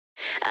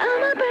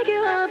I'ma break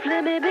you off,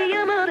 let me be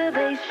your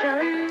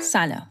motivation.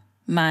 سلام،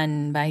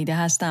 من وحیده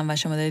هستم و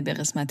شما دارید به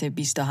قسمت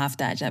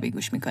 27 عجبی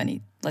گوش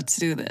میکنید. Let's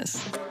do this.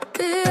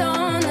 Be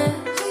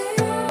honest,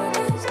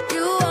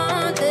 you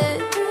want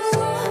this,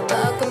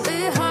 but I can be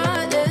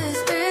heartless,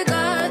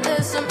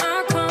 regardless of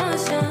my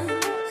conscience.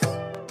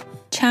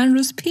 چند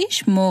روز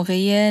پیش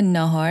موقع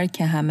ناهار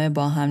که همه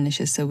با هم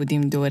نشسته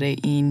بودیم دور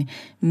این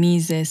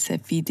میز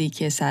سفیدی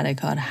که سر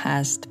کار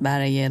هست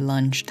برای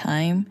لانچ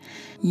تایم،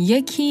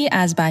 یکی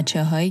از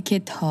بچه هایی که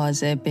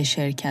تازه به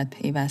شرکت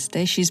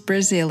پیوسته، she's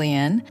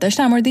Brazilian، داشت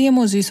در مورد یه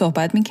موضوعی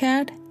صحبت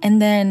میکرد and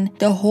then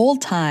the whole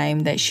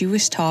time that she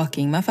was talking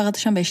من فقط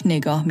داشتم بهش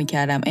نگاه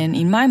میکردم and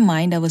in my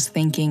mind I was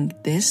thinking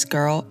this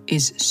girl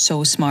is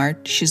so smart,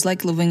 she's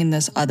like living in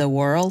this other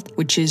world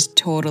which is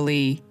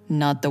totally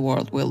not the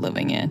world we're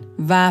living in.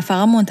 و faqat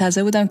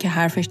منتظر بودم که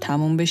حرفش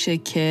تموم بشه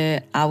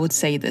که I would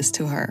say this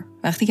to her.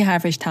 وقتی که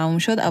حرفش تموم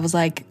شد I was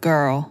like,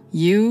 girl,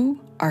 you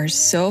are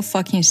so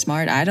fucking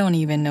smart. I don't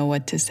even know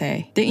what to say.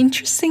 The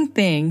interesting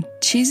thing,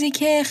 چیزی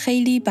که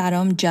خیلی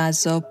برام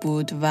جذاب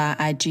بود و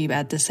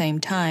عجیب at the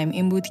same time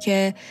این بود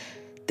که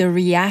the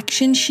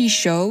reaction she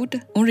showed,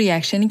 اون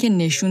ریاکشنی که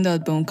نشون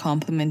داد به اون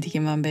کامپلیمنتی که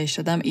من بهش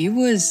دادم, it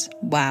was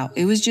wow,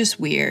 it was just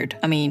weird.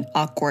 I mean,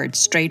 awkward,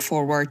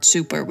 straightforward,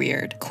 super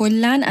weird.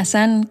 کلن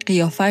اصلا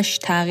قیافش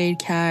تغییر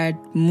کرد,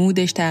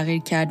 مودش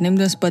تغییر کرد,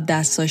 نمیدونست با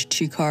دستاش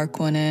چی کار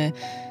کنه.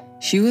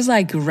 She was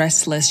like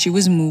restless, she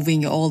was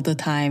moving all the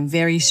time,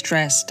 very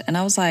stressed. And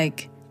I was like,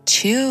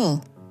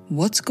 chill,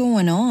 what's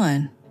going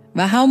on?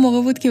 و همون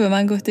موقع بود که به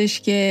من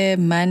گفتش که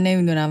من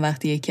نمیدونم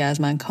وقتی یکی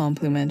از من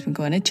کامپلیمنت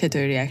میکنه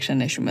چطور ریاکشن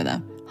نشون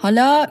بدم.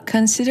 حالا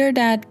consider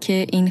that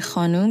که این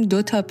خانوم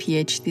 2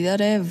 PhD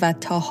داره و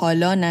تا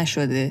حالا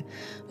نشده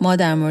ما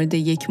در مورد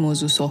یک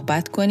موضوع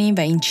صحبت کنیم و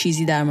این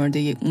چیزی در مورد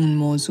اون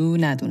موضوع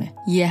ندونه.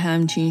 یه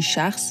همچین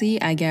شخصی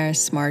اگر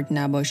smart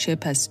نباشه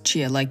پس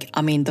چیه؟ Like,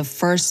 I mean, the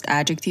first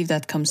adjective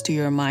that comes to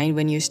your mind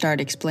when you start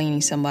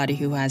explaining somebody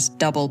who has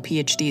double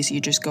PhDs, you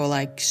just go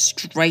like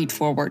straight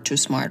forward to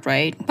smart,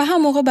 right? و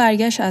هم موقع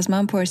برگشت از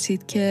من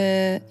پرسید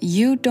که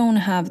you don't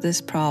have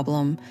this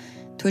problem.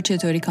 تو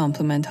چطوری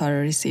کامپلیمنت ها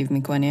رو ریسیو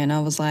میکنی؟ And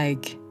I was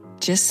like,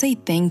 just say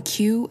thank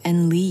you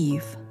and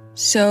leave.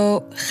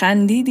 So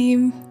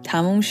خندیدیم,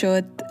 تموم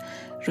شد.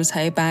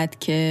 روزهای بعد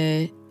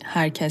که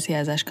هر کسی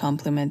ازش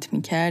کامپلیمنت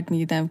میکرد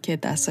میدیدم که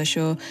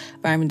دستاشو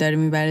برمیداره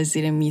میبره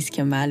زیر میز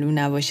که معلوم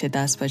نباشه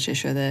دست پاچه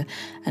شده.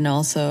 And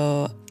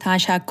also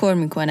تشکر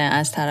میکنه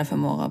از طرف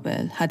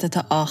مقابل, حتی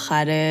تا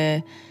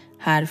آخره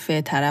حرف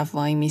طرف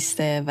وای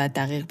میسته و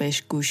دقیق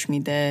بهش گوش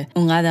میده.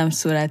 اونقدر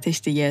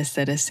صورتش دیگه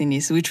استرسی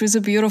نیست, which was a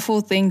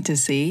beautiful thing to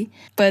see.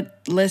 But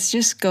let's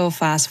just go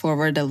fast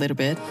forward a little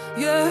bit.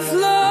 Yeah, if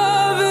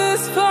love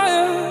is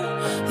fire,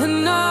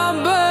 then I'll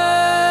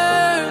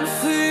burn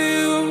for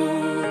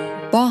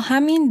you. با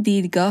همین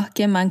دیدگاه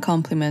که من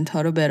کامپلیمنت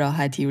ها رو به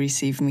راحتی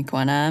ریسیو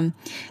میکنم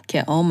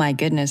که oh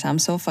my goodness, I'm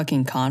so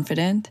fucking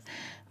confident,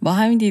 با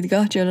همین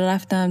دیدگاه جلو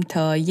رفتم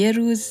تا یه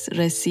روز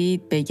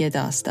رسید به یه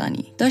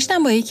داستانی.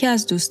 داشتم با یکی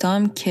از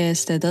دوستام که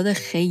استعداد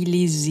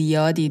خیلی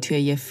زیادی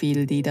توی یه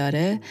فیلدی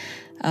داره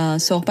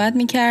صحبت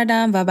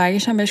میکردم و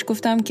برگشتم بهش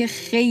گفتم که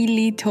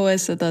خیلی تو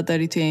استعداد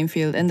داری توی این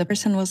فیلد. And the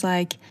person was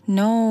like,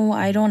 no,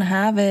 I don't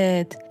have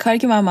it. کاری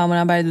که من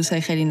معمولا برای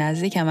دوستای خیلی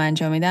نزدیکم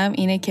انجام میدم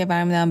اینه که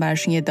برمیدارم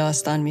براشون یه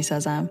داستان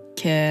میسازم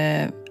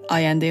که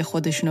آینده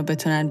خودشونو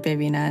بتونن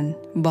ببینن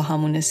با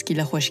همون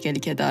اسکیل خوشگلی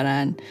که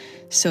دارن.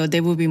 So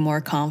they will be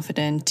more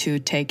confident to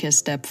take a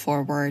step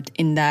forward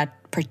in that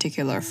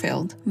particular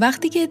field.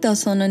 وقتی که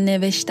داستانو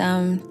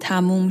نوشتم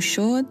تموم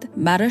شد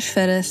براش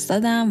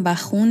فرستادم و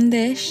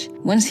خوندش.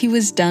 Once he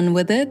was done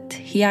with it,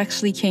 he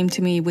actually came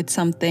to me with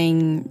something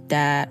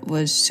that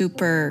was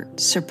super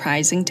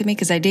surprising to me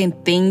because I didn't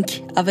think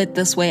of it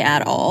this way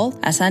at all.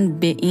 اصلا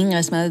به این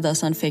قسمت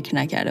داستان فکر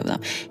نکرده بودم.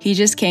 He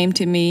just came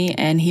to me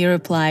and he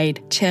replied,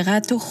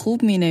 چقدر تو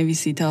خوب می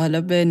نویسی, تا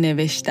حالا به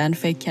نوشتن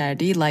فکر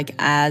کردی like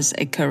as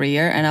a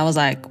career? And I was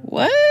like,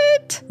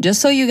 what? Just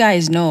so you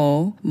guys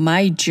know,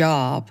 my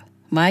job,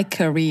 my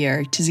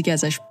career, چیزی که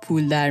ازش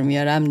پول در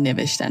میارم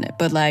نوشتنه.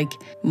 But like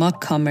ما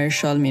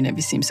commercial می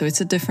نویسیم, so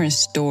it's a different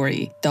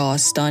story.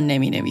 داستان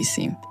نمی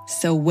نویسیم.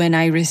 So when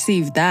I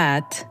received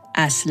that,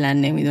 اصلا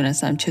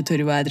نمیدونستم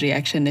چطوری باید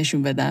ریاکشن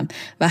نشون بدم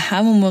و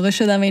همون موقع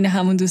شدم این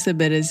همون دوست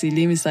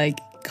برزیلی مثل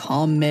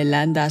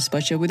کاملا دست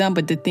باچه بودم.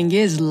 But the thing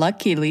is,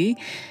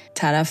 luckily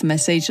طرف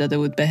مسیج داده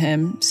بود به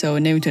هم, so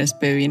نمیتونست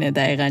ببینه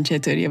دقیقا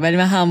چطوریه, ولی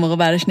من همون موقع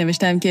براش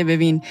نوشتم که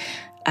ببین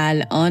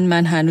الان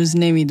من هنوز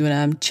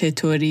نمیدونم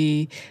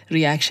چطوری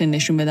ریاکشن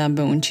نشون بدم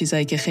به اون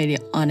چیزایی که خیلی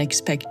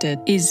unexpected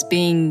is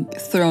being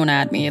thrown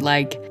at me.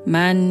 Like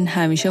من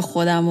همیشه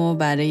خودمو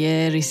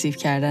برای ریسیو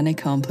کردن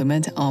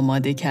کامپلیمنت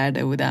آماده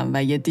کرده بودم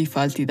و یه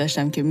دیفالتی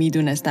داشتم که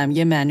میدونستم,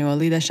 یه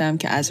مانیوالی داشتم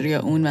که از روی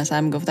اون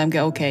مثلا میگفتم که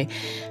اوکی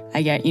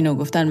اگر اینو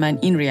گفتن من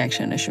این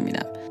ریاکشن نشون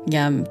میدم.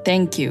 میگم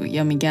thank you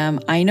یا میگم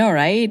I know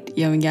right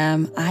یا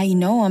میگم I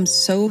know I'm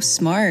so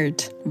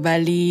smart,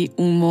 ولی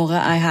اون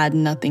موقع I had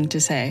nothing to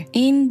say.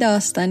 این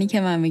داستانی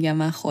که من میگم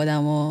من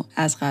خودمو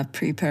از قبل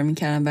پریپر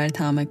میکردم برای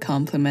تمام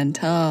کامپلیمنت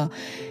ها,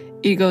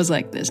 It goes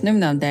like this.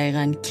 نمیدونم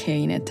دقیقاً کی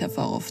این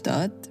اتفاق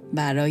افتاد،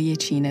 برای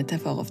چی این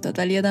اتفاق افتاد،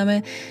 ولی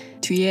یادمه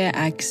توی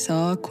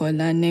عکس‌ها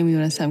کلا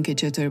نمیدونستم که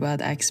چطوری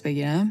باید عکس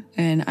بگیرم.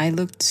 And I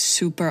looked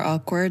super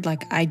awkward.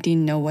 Like I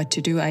didn't know what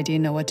to do. I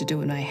didn't know what to do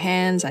with my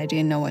hands. I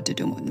didn't know what to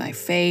do with my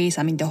face.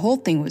 I mean the whole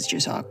thing was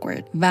just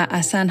awkward. و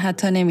اصلا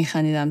حتی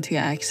نمیخندیدم توی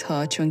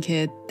عکس‌ها چون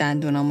که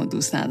دندونامو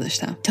دوست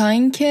نداشتم. تا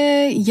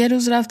اینکه یه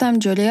روز رفتم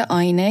جلوی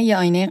آینه، یه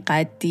آینه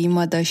قدی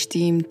ما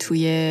داشتیم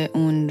توی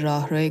اون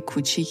راهروی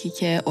کوچیکی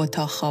که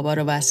اتاق خوابا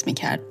رو وصل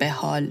می‌کرد به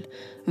هال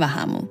و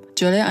همون.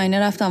 جلوی آینه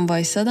رفتم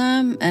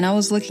وایسادم and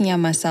I was looking at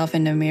myself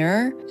in the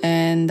mirror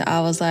and I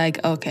was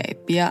like okay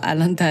بیا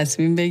الان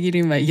تصمیم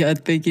بگیریم و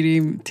یاد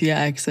بگیریم توی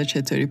عکس‌ها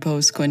چطوری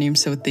پوز کنیم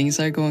so things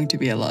are going to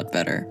be a lot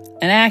better.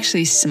 And I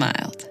actually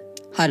smiled.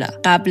 حالا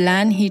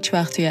قبلا هیچ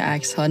وقت توی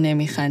عکس‌ها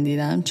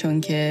نمیخندیدم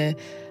چون که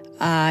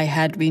I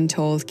had been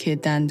told که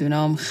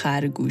دندونام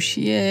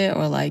خرگوشیه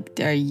or like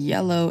they're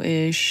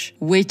yellowish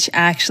which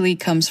actually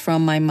comes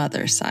from my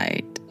mother's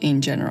side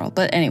in general.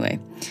 But anyway,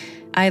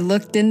 I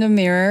looked in the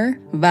mirror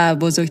و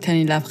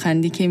بزرگترین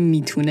لبخندی که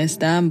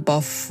میتونستم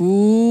با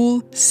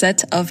full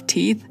set of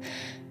teeth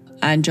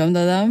انجام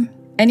دادم.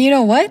 And you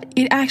know what?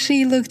 It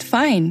actually looked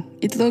fine.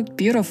 It looked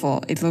beautiful.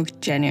 It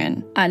looked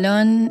genuine.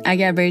 الان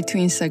اگر برید تو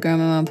اینستاگرام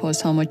من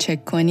پست هامو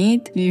چک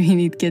کنید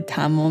میبینید که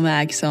تمام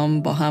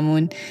عکسام با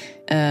همون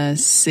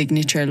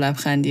سیگنیچر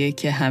لبخندیه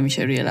که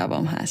همیشه روی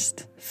لبام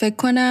هست. فکر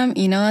کنم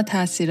اینا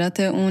تاثیرات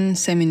اون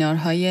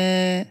سمینارهای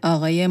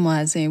آقای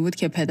معظمی بود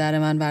که پدر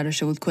من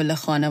برداشته بود، کل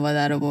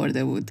خانواده رو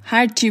برده بود.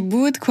 هرچی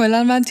بود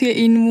کلا من توی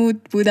این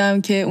مود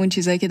بودم که اون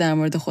چیزایی که در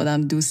مورد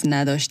خودم دوست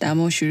نداشتم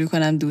و شروع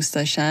کنم دوست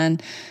داشتن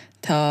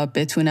تا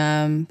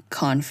بتونم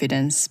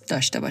کانفیدنس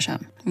داشته باشم.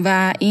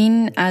 و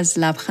این از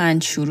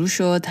لبخند شروع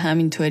شد،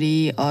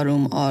 همینطوری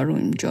آروم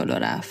آروم جلو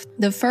رفت.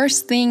 The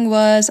first thing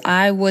was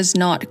I was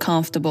not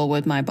comfortable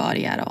with my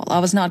body at all. I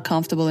was not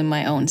comfortable in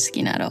my own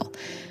skin at all.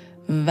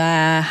 و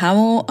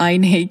همون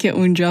آینه‌ای که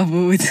اونجا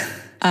بود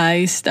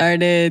I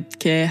started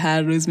که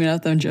هر روز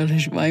میرفتم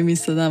جلوش وای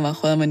میستادم و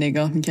خودم رو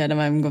نگاه میکردم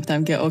و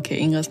میگفتم که اوکی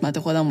این قسمت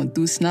خودم رو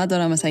دوست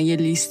ندارم. مثلا یه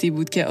لیستی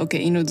بود که اوکی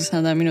اینو دوست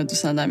ندارم، اینو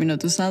دوست ندارم، اینو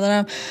دوست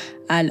ندارم.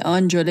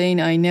 الان جلوی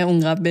این آینه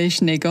اونقدر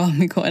بهش نگاه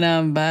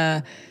میکنم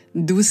و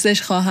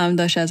دوستش خواهم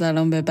داشت از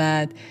الان به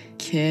بعد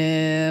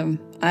که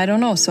I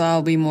don't know, so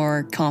I'll be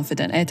more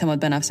confident. اعتماد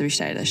به نفس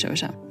بیشتری داشته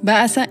باشم. و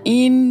اصلا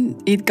این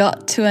it got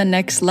to a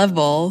next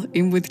level.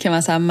 این بود که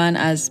مثلا من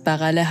از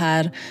بغل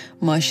هر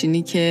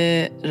ماشینی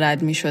که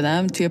رد می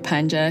شدم توی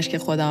پنجرش که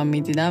خودم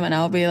می دیدم and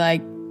I'll be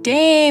like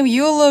damn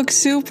you look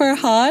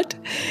super hot.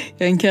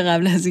 یعنی که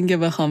قبل از این که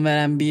بخوام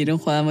برم بیرون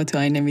خودم رو تو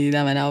آینه می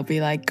دیدم and I'll be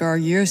like girl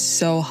you're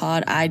so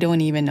hot I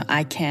don't even know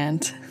I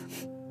can't.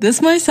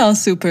 This might sound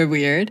super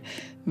weird.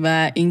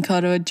 و این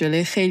کار رو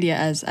جلوی خیلی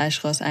از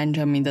اشخاص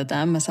انجام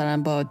میدادم.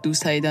 مثلا با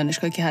دوستای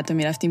دانشگاه که حتی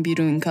میرفتیم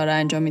بیرون این کار رو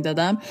انجام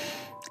میدادم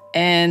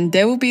and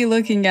they would be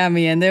looking at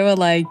me and they were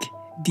like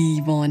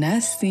دیوانه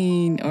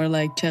استین or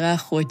like چقدر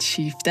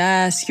خودشیفته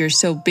است, you're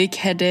so big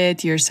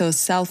headed, you're so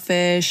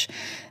selfish,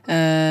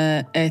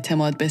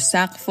 اعتماد به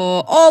سقف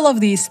و all of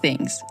these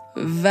things.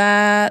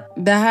 و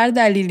به هر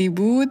دلیلی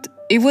بود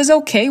it was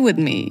okay with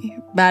me.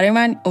 برای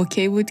من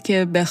اوکی بود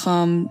که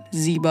بخوام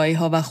زیبایی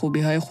ها و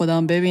خوبی های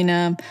خودم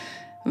ببینم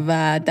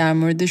و در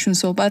موردشون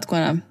صحبت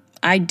کنم.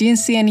 I didn't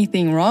see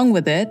anything wrong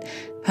with it.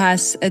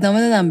 پس ادامه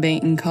دادم به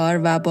این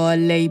کار و با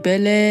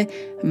لیبل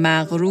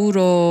مغرور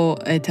و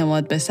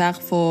اعتماد به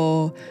سقف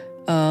و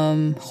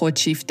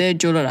خودشیفته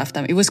جلو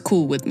رفتم. It was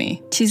cool with me.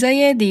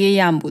 چیزای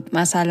دیگه هم بود.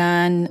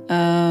 مثلا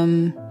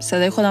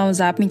صدای خودم رو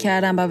ضبط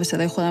می‌کردم و به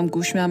صدای خودم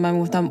گوش می‌دادم و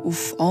می‌گفتم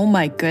اوف oh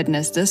my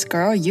goodness this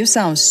girl you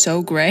sound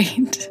so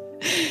great.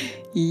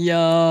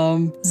 یا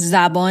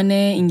زبان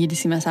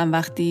انگلیسی مثلا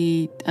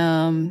وقتی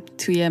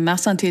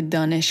مثلا توی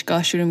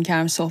دانشگاه شروع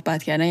می‌کردم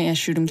صحبت کردن یا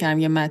شروع می‌کردم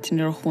یه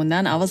متنی رو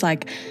خوندن I was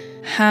like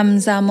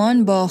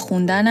همزمان با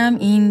خوندنم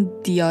این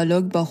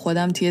دیالوگ با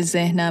خودم توی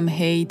ذهنم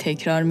هی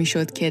تکرار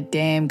میشد که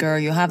damn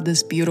girl you have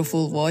this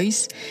beautiful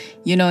voice,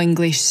 you know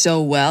English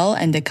so well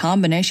and the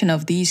combination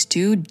of these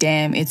two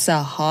damn it's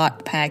a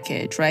hot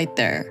package right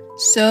there.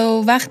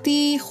 So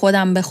وقتی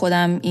خودم به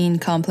خودم این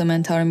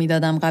کامپلیمنت ها رو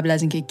میدادم قبل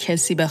از اینکه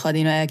کسی بخواد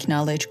اینو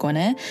اکنالج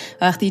کنه,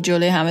 وقتی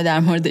جلوی همه در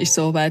موردش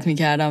صحبت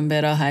میکردم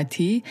به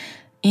راحتی,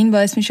 این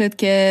باعث میشد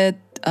که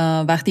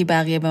وقتی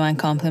بقیه به من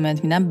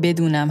کامپلیمنت میدن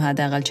بدونم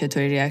حداقل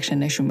چطوری ریاکشن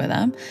نشون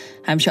بدم.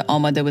 همیشه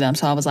آماده بودم. So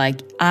I was like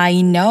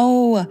I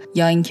know.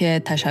 یا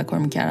اینکه تشکر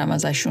میکردم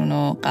ازشون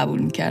و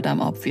قبول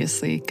میکردم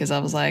obviously because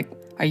I was like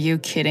are you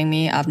kidding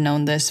me? I've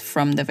known this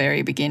from the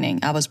very beginning.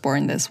 I was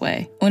born this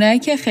way. اونایی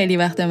که خیلی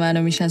وقت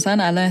منو میشناسن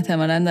الان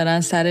احتمالاً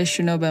دارن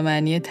سرشونو به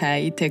معنی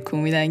تایید تکون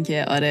میدن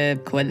که آره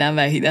کلا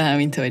وحیده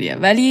همینطوریه.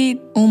 ولی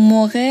اون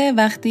موقع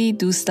وقتی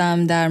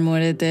دوستم در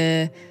مورد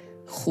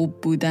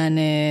خوب بودن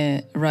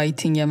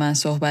رایتینگ من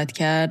صحبت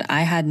کرد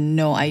I had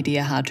no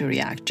idea how to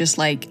react just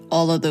like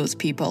all of those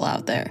people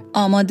out there.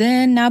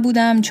 آماده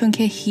نبودم چون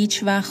که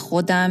هیچ وقت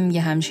خودم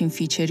یه همچین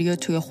فیچری رو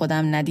توی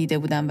خودم ندیده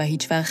بودم و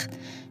هیچ وقت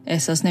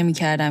احساس نمی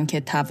کردم که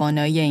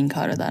توانایی این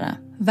کار رو دارم.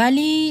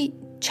 ولی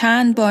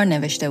چند بار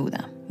نوشته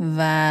بودم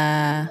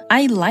و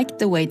I liked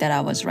the way that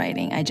I was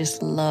writing. I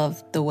just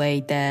loved the way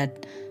that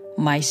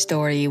my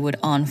story would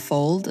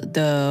unfold,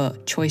 the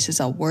choices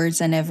of words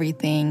and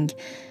everything.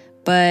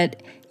 But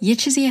یه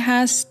چیزی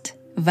هست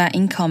و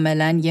این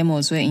کاملا یه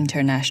موضوع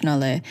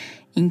اینترنشناله،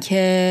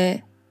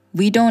 اینکه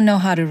we don't know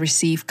how to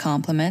receive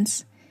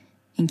compliments.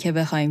 اینکه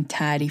بخوایم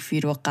تعریفی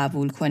رو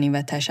قبول کنیم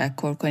و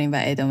تشکر کنیم و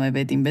ادامه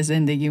بدیم به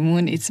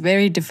زندگیمون. It's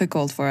very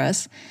difficult for us.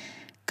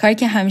 کاری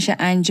که همیشه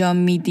انجام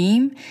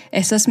میدیم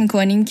احساس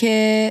میکنیم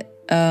که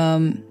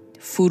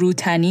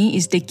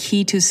فروتنی is the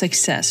key to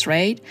success,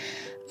 right?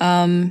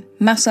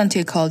 مخصوصا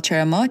توی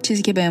کالچر ما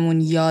چیزی که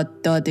بهمون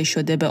یاد داده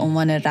شده به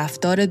عنوان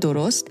رفتار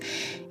درست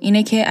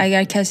اینه که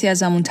اگر کسی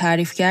ازمون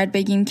تعریف کرد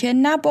بگیم که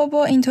نه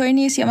بابا اینطوری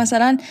نیست، یا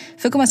مثلا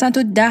فکر کن مثلا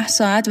تو 10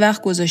 ساعت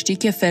وقت گذاشتی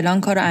که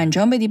فلان کارو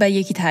انجام بدی و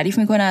یکی تعریف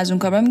میکنه از اون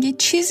کار و میگه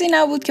چیزی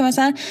نبود که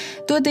مثلا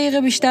 2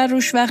 دقیقه بیشتر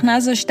روش وقت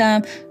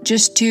نذاشتم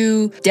just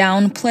to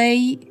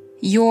downplay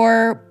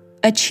your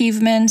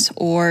achievements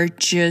or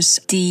just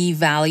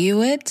devalue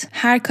it.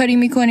 هر کاری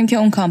میکنیم که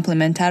اون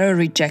کامپلیمنت رو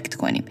ریجکت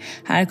کنیم.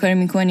 هر کاری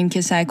میکنیم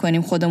که سعی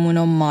کنیم خودمون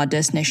رو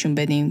مادست نشون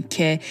بدیم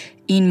که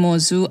این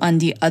موضوع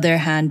on the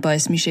other hand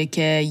باعث میشه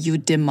که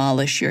you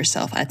demolish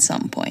yourself at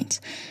some point.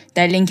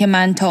 دلیل اینکه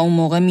من تا اون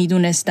موقع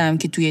میدونستم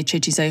که توی چه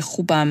چیزای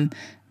خوبم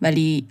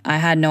ولی I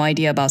had no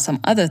idea about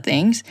some other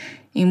things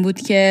این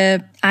بود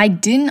که I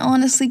didn't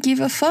honestly give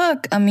a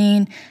fuck. I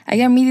mean,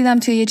 اگر میدیدم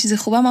توی یه چیز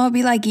خوبم I would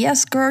be like,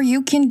 yes girl,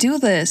 you can do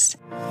this.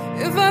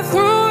 If I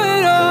threw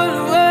it all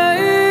away,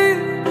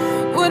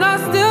 would I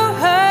still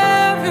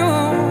have you?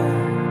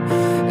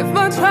 If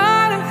I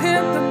tried to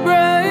hit the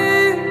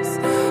brakes,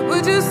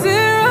 would you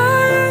see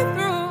right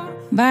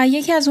through? و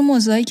یکی از اون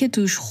موضوعی که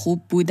توش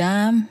خوب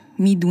بودم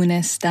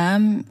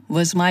میدونستم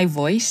was my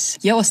voice.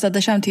 یه استاد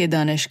داشتم توی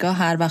دانشگاه،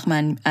 هر وقت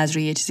من از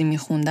روی یه چیزی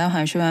میخوندم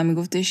همیشه به من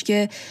میگفتش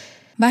که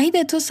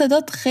وحید تو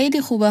صدات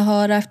خیلی خوبه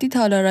ها، رفتی تا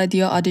حالا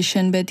رادیو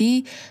آدیشن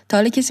بدی؟ تا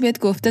حالا کسی بهت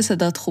گفته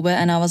صدات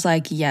خوبه؟ And I was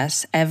like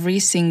yes, every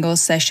single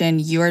session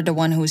you're the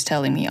one who's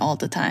telling me all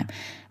the time.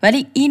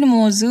 ولی این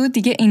موضوع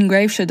دیگه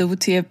engrave شده بود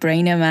توی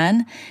برین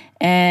من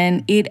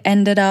and it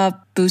ended up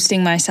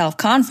boosting my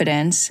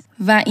self-confidence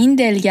و این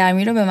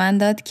دلگرمی رو به من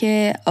داد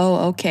که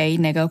اوکی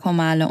نگاه کن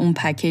من الان اون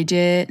پکیج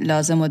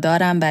لازم رو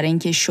دارم برای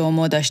اینکه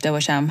شومو داشته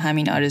باشم،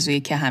 همین آرزویی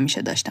که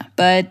همیشه داشتم.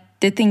 But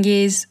the thing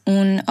is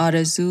اون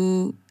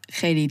آرزو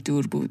خیلی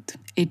دور بود.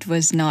 It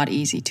was not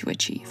easy to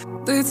achieve.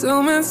 They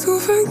tell me to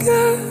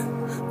forget,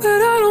 but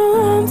I don't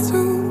want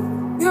to.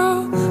 Your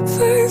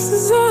face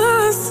is all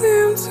I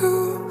seem to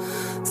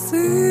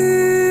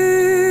see.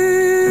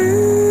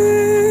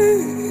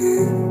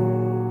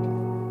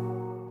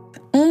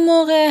 اون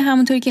موقع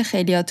همونطوری که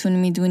خیلیاتون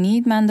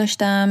میدونید من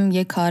داشتم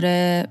یه کار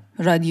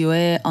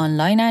رادیو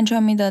آنلاین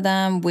انجام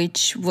میدادم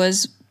which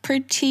was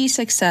pretty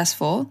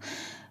successful.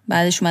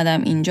 بعدش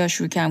اومدم اینجا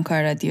شروع کردم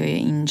کار رادیوی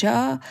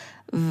اینجا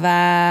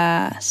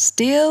و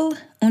still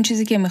اون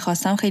چیزی که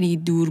میخواستم خیلی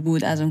دور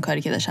بود از اون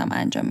کاری که داشتم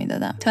انجام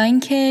میدادم، تا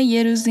اینکه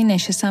یه روزی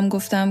نشستم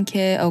گفتم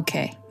که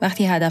اوکی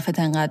وقتی هدفت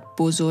انقدر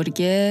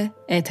بزرگه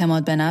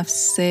اعتماد به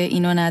نفس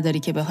اینو نداری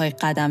که بخوای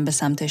قدم به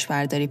سمتش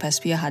برداری،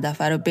 پس بیا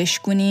هدف رو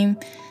بشکنیم،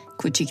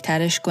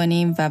 کوچیکترش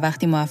کنیم و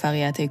وقتی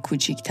موفقیت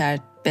کوچیکتر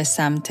به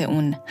سمت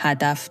اون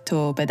هدف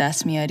تو به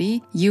دست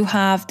میاری you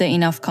have the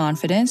enough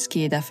confidence که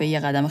یه دفعه یه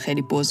قدم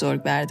خیلی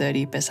بزرگ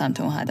برداری به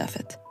سمت اون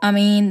هدفت. I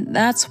mean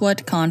that's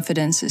what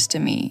confidence is to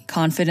me.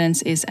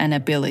 Confidence is an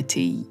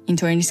ability.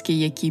 اینطوری نیست که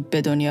یکی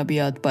به دنیا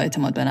بیاد با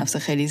اعتماد به نفس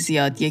خیلی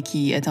زیاد،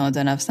 یکی اعتماد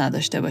به نفس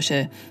نداشته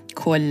باشه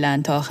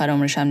کلن تا آخر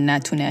عمرش هم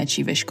نتونه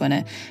اچیوش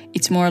کنه.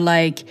 It's more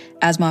like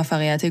از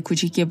موفقیت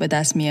کوچیکی به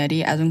دست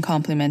میاری، از اون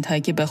کامپلیمنت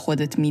هایی که به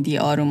خودت میدی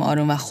آروم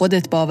آروم و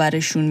خودت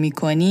باورشون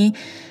میکنی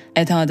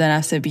اعتماد به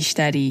نفس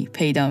بیشتری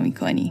پیدا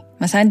میکنی.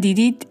 مثلا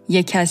دیدید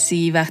یک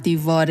کسی وقتی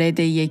وارد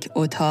یک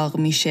اتاق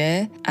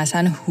میشه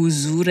اصلا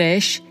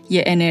حضورش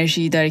یه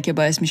انرژی داره که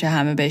باعث میشه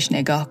همه بهش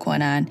نگاه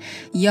کنن،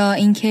 یا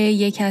اینکه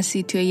یک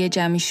کسی توی یه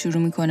جمعی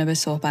شروع میکنه به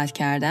صحبت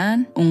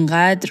کردن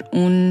اونقدر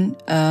اون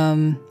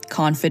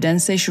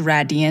کانفیدنسش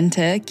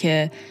رادینته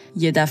که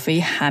یه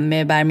دفعه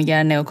همه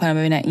برمیگردن نگاه کنن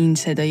ببینن این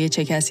صدای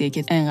چه کسیه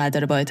که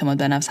انقدر با اعتماد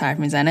به نفس حرف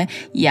میزنه.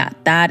 Yeah,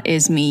 that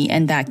is me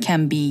and that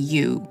can be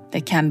you.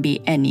 That can be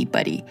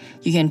anybody.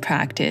 You can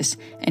practice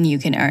and you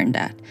can earn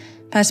that.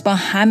 پس با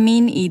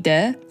همین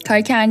ایده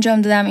کاری که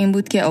انجام دادم این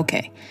بود که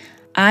اوکی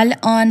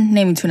الان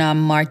نمیتونم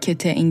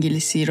مارکت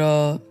انگلیسی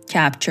رو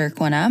کپچر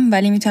کنم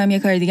ولی میتونم یه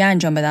کار دیگه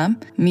انجام بدم،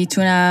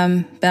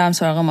 میتونم برم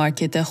سراغ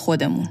مارکت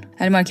خودمون.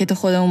 ولی مارکت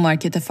خودمون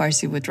مارکت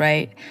فارسی بود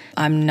right?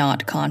 I'm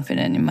not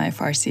confident in my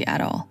Farsi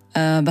at all.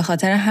 به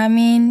خاطر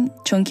همین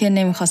چون که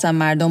نمیخواستم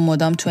مردم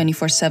مدام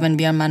 24/7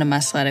 بیان منو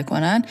مسخره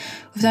کنن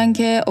گفتن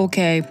که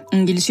اوکی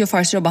انگلیسی و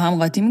فارسی رو با هم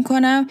قاطی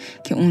میکنم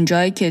که اون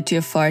جایی که توی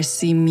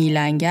فارسی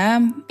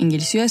میلنگم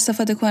انگلیسی رو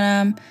استفاده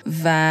کنم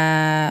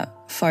و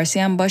فارسی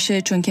هم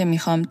باشه چون که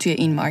میخوام توی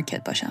این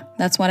مارکت باشم.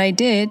 That's what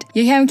I did.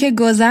 یکم که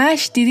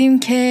گذشت دیدیم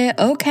که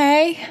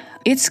okay,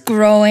 it's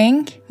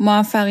growing.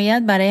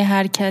 موفقیت برای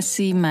هر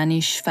کسی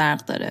معنیش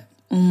فرق داره.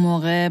 اون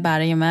موقع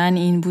برای من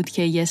این بود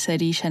که یه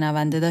سری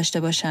شنونده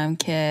داشته باشم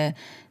که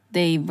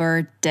they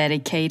were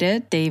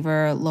dedicated, they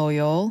were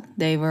loyal,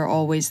 they were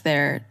always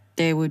there,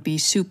 they would be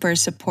super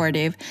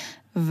supportive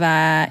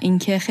و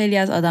اینکه خیلی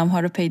از آدم‌ها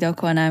رو پیدا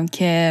کنم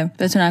که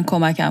بتونن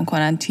کمکم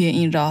کنن توی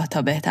این راه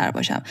تا بهتر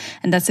باشم.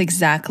 And that's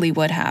exactly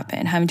what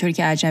happened. همینطوری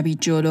که اجنبی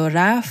جلو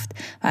رفت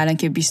و الان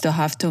که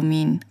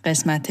 27مین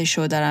قسمتش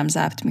رو دارم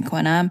ضبط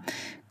میکنم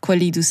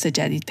کلی دوست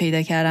جدید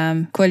پیدا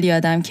کردم، کلی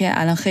آدم که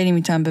الان خیلی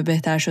میتونن به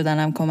بهتر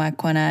شدنم کمک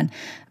کنن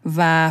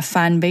و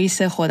فن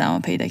بیس خودم رو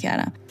پیدا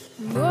کردم.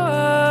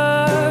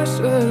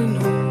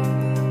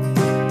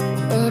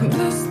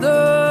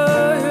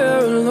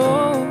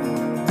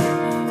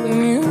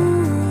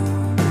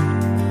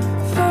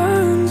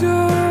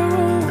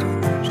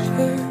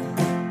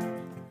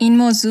 این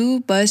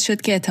موضوع باعث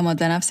شد که اعتماد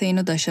به نفس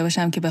اینو داشته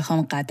باشم که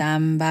بخوام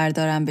قدم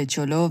بردارم به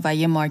جلو و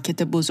یه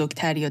مارکت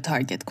بزرگتری رو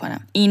تارگت کنم.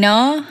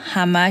 اینا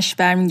همش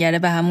برمیگرده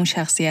به همون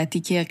شخصیتی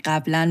که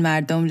قبلا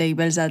مردم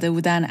لیبل زده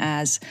بودن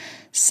از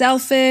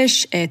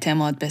selfish،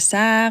 اعتماد به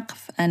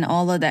سقف and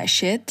all of that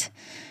shit.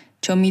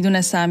 چون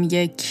میدونستم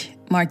یک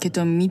مارکت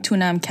رو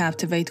میتونم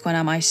captivate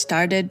کنم. I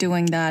started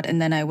doing that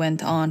and then I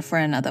went on for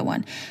another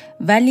one.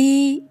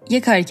 ولی یه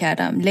کاری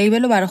کردم،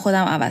 لیبل رو برای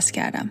خودم عوض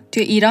کردم.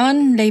 توی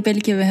ایران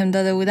لیبلی که بهم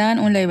داده بودن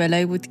اون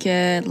لیبلایی بود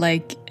که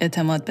like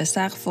اعتماد به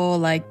سقف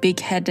و like big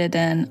headed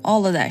and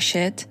all of that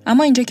shit.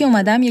 اما اینجا که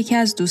اومدم یکی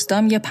از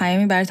دوستام یه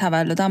پیامی برای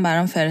تولدم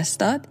برام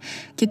فرستاد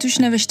که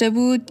توش نوشته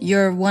بود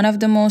You're one of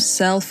the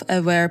most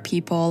self-aware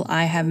people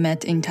I have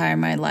met entire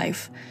my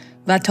life.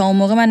 و تا اون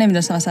موقع من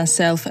نمیدونستم مثلا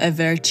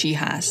self-aware چی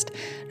هست.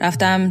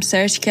 رفتم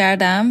سرچ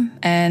کردم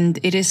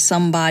and it is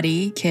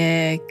somebody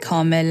که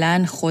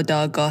کاملا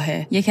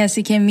خودآگاهه. یه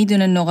کسی که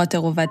میدونه نقاط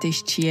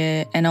قوتش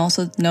چیه and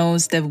also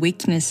knows the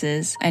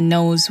weaknesses and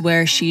knows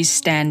where she's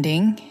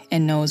standing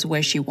and knows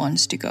where she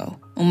wants to go.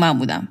 اون من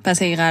بودم.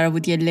 پس اگه قرار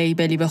بود یه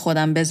لیبلی به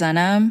خودم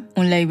بزنم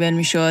اون لیبل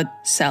میشد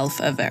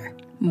self-aware.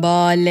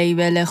 با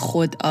لیبل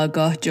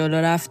خودآگاه جلو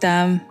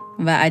رفتم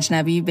و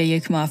اجنبی به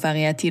یک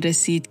موفقیتی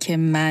رسید که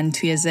من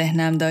توی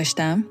ذهنم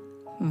داشتم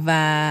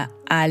و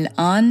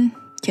الان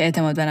که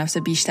اعتماد به نفس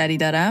بیشتری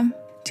دارم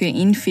توی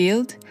این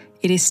فیلد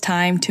it is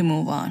time to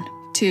move on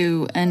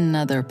to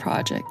another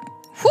project.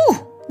 Whew,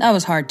 that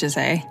was hard to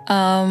say.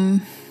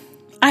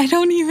 I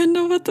don't even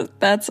know what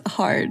that's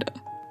hard.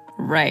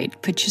 Right,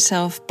 put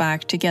yourself back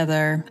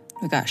together.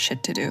 We got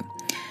shit to do.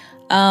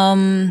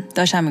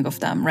 داشتم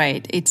میگفتم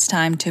right, it's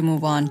time to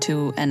move on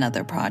to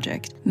another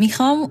project.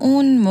 میخوام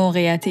اون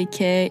موقعیتی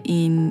که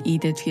این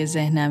ایده توی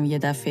ذهنم یه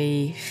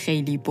دفعه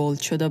خیلی بولد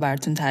شد و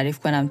براتون تعریف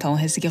کنم تا اون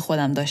حسی که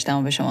خودم داشتم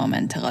و به شما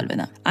انتقال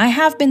بدم. I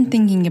have been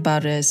thinking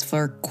about this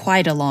for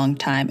quite a long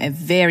time, a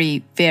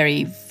very,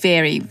 very,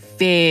 very,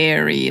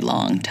 very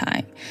long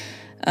time.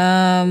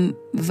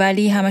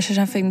 ولی همش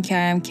داشتم فکر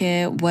میکردم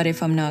که what if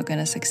I'm not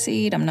gonna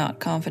succeed, I'm not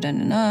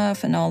confident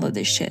enough and all of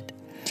this shit.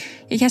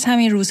 یکی از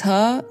همین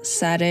روزها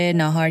سر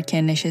ناهار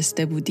که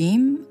نشسته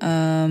بودیم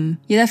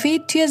یه دفعه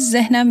توی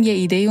ذهنم یه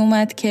ایده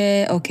اومد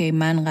که اوکی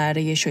من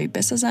قراره یه شوی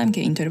بسازم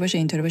که اینطوری باشه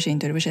اینطوری باشه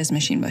اینطوری باشه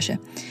اسمش این باشه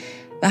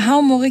و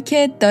همون موقع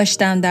که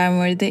داشتم در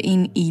مورد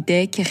این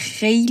ایده که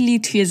خیلی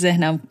توی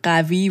ذهنم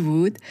قوی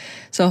بود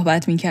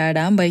صحبت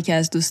میکردم با یکی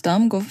از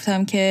دوستام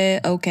گفتم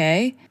که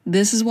اوکی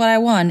this is what I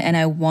want and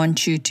I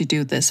want you to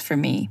do this for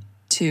me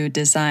to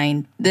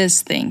design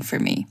this thing for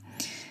me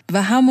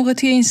و هم موقع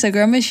توی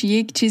اینستاگرامش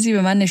یک چیزی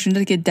به من نشون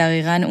داد که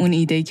دقیقاً اون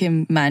ایده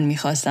که من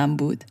میخواستم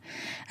بود.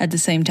 At the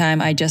same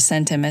time, I just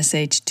sent a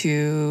message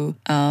to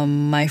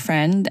my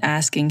friend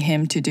asking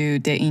him to do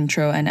the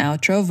intro and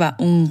outro و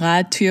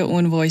اونقدر توی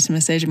اون voice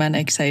message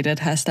من excited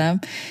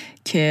هستم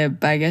که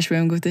برگشت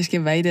بهم گفتش که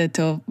وحید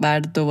تو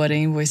بعد دوباره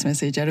این voice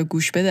message رو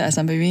گوش بده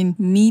اصلا ببین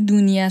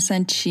میدونی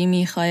اصلا چی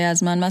میخوای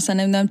از من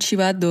مثلا نمیدونم چی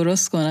باید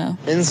درست کنم.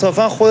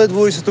 انصافا خودت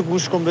وایس تو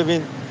گوش کن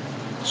ببین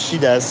چی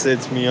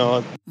دستت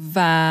میاد.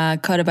 و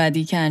کار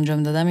بعدی که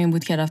انجام دادم این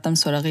بود که رفتم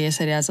سراغ یه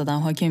سری از آدم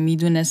ها که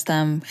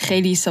میدونستم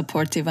خیلی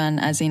سپورتیون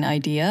از این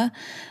ایده.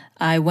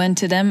 I went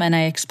to them and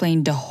I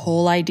explained the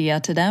whole idea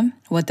to them,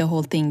 what the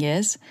whole thing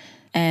is.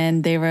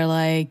 And they were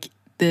like,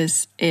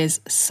 this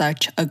is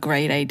such a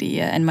great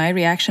idea. And my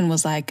reaction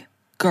was like,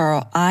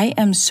 girl, I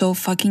am so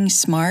fucking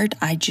smart.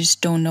 I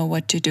just don't know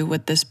what to do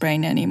with this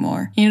brain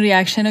anymore. این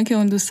ریاکشن رو که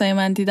اون دوستای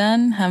من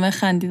دیدن همه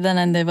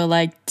خندیدن and they were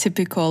like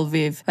typical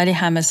Viv ولی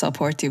همه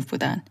supportive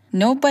بودن.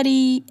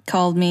 Nobody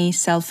called me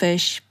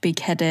selfish,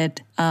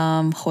 big-headed,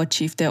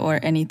 خودشیفته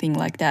or anything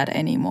like that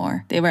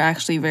anymore. They were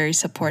actually very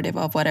supportive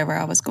of whatever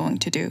I was going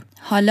to do.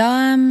 حالا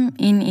هم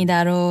این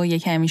ایده رو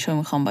یک همیشه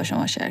میخوام با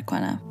شما شیر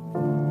کنم.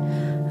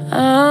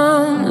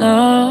 I'm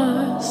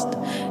lost.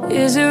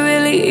 Is it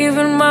really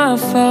even my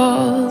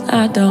fault?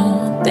 I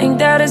don't think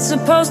that it's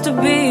supposed to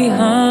be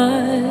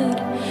hard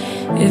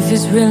if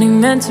it's really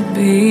meant to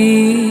be.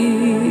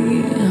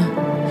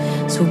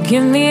 So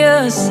give me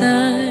a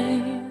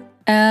sign.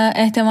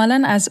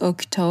 احتمالاً از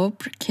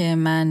اکتبر که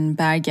من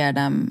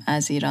برگردم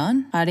از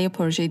ایران برای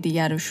پروژه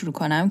دیگر رو شروع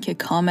کنم که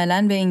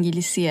کاملاً به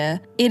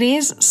انگلیسیه. It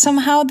is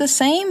somehow the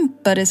same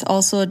but it's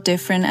also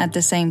different at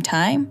the same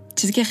time.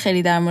 چیزی که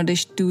خیلی در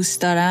موردش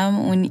دوست دارم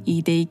اون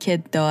ایده‌ای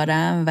که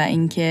دارم و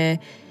اینکه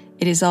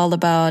it is all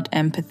about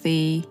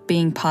empathy,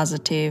 being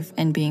positive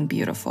and being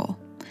beautiful.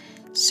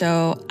 So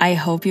I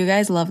hope you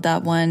guys love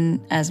that one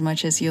as much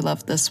as you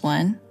love this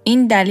one.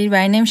 این دلیل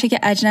برای نمیشه که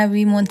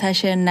اجنبی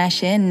منتشر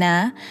نشه،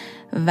 نه،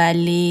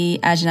 ولی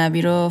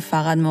اجنبی رو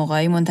فقط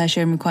موقعی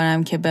منتشر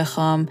میکنم که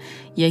بخوام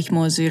یک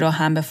موضوع رو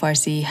هم به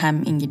فارسی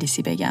هم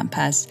انگلیسی بگم.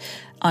 پس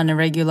on a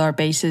regular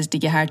basis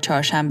دیگه هر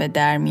چهارشنبه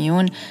در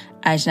میون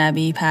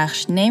اجنبی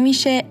پخش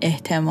نمیشه.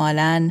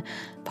 احتمالاً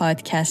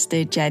پادکست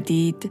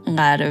جدید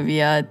قرار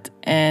بیاد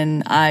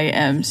and I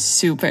am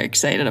super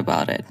excited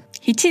about it.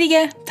 هیچی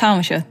دیگه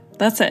تمام شد.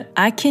 That's it.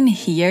 I can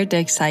hear the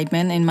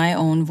excitement in my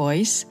own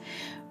voice.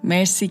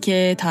 مرسی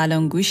که تا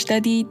الان گوش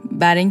دادید.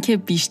 برای اینکه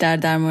بیشتر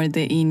در مورد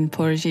این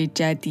پروژه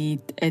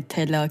جدید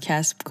اطلاع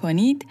کسب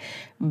کنید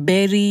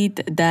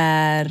برید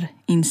در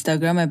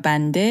اینستاگرام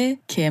بنده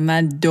که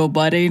من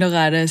دوباره اینو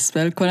قرار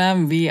اسپل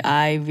کنم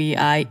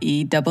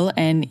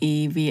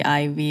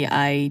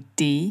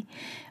VIVIENNEVIVID.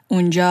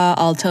 اونجا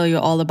I'll tell you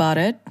all about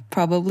it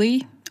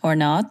probably or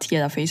not.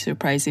 یه دفعه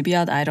سورپرایزی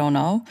بیاد I don't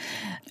know.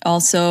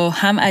 Also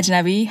هم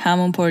اجنبی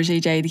همون پروژه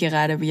جدیدی که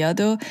قراره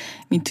بیاد و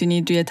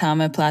میتونید روی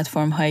تمام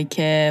پلتفرم هایی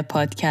که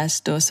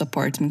پادکست رو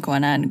سپورت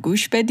میکنن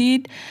گوش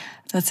بدید.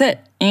 That's it.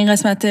 این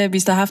قسمت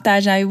 27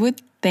 اجنبی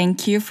بود.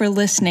 Thank you for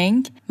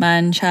listening.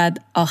 من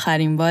شاید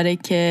آخرین باره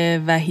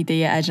که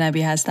وحیده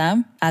اجنبی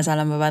هستم. از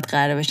الان به بعد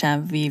قراره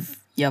بشم ویو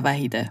یا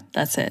وحیده.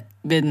 That's it.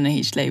 بدون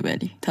هیچ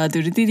لیبلی. تا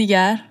درودی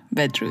دیگر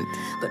بدرود.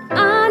 But I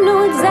know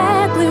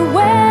exactly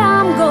where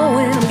I'm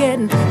going. I'm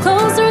getting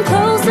closer and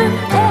closer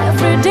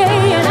every day,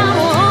 and I'm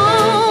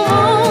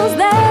almost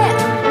there.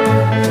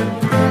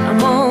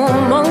 I'm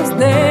almost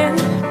there.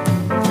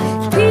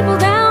 People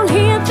down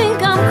here think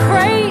I'm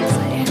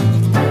crazy,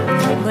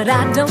 but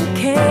I don't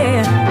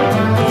care.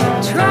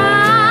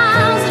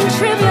 Trials and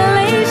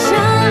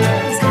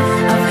tribulations,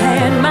 I've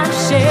had my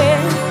share.